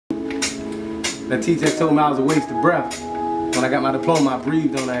That teacher told me I was a waste of breath. When I got my diploma, I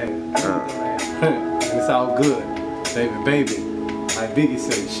breathed on that. And it's all good. Baby, baby. Like Biggie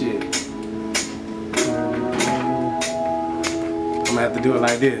say, shit. I'm gonna have to do it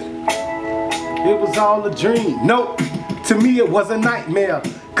like this. It was all a dream. Nope. To me it was a nightmare.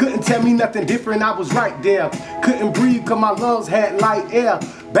 Couldn't tell me nothing different, I was right there. Couldn't breathe cause my lungs had light air.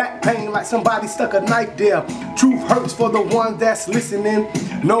 Back pain like somebody stuck a knife there. Truth hurts for the ones that's listening.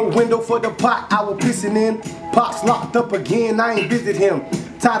 No window for the pot I was pissing in. Pops locked up again, I ain't visit him.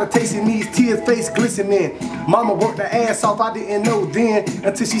 Tired of tasting these tears, face glistening. Mama worked her ass off, I didn't know then.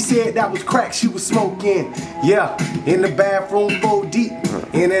 Until she said that was crack she was smoking. Yeah, in the bathroom 4 deep.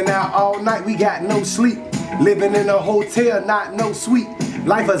 In and out all night, we got no sleep. Living in a hotel, not no suite.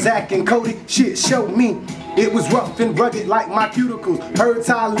 Life of Zach and Cody, shit showed me. It was rough and rugged like my cuticles. Heard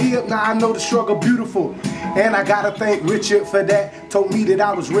how I lived, now I know the struggle beautiful. And I gotta thank Richard for that. Told me that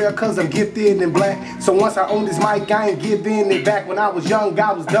I was rare cause I'm gifted and black. So once I owned this mic, I ain't giving it back. When I was young,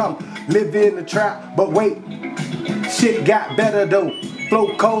 I was dumb, living in the trap. But wait, shit got better though.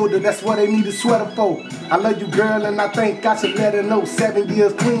 Flow colder, that's what they need a sweater for. I love you girl and I think I should let her know. 7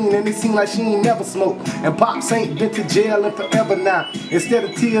 years clean and it seems like she ain't never smoked. And Pops ain't been to jail in forever now. Instead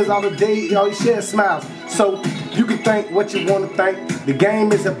of tears all the day, all he shares smiles. So you can think what you want to think. The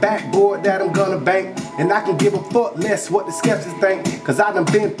game is a backboard that I'm gonna bank. And I can give a fuck less what the skeptics think. Cause I done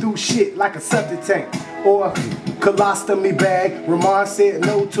been through shit like a septic tank. Or colostomy bag. Ramon said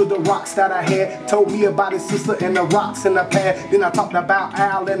no to the rocks that I had. Told me about his sister and the rocks in the pad. Then I talked about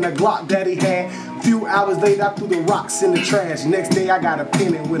Al and the Glock that he had. Few hours later I threw the rocks in the trash. Next day I got a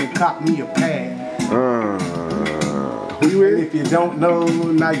pen and went and caught me a pad. Who you with? If you don't know,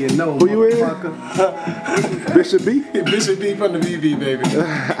 now you know. Who you with? Motherfucker. Bishop B? Bishop B from the BB, baby.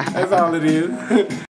 That's all it is.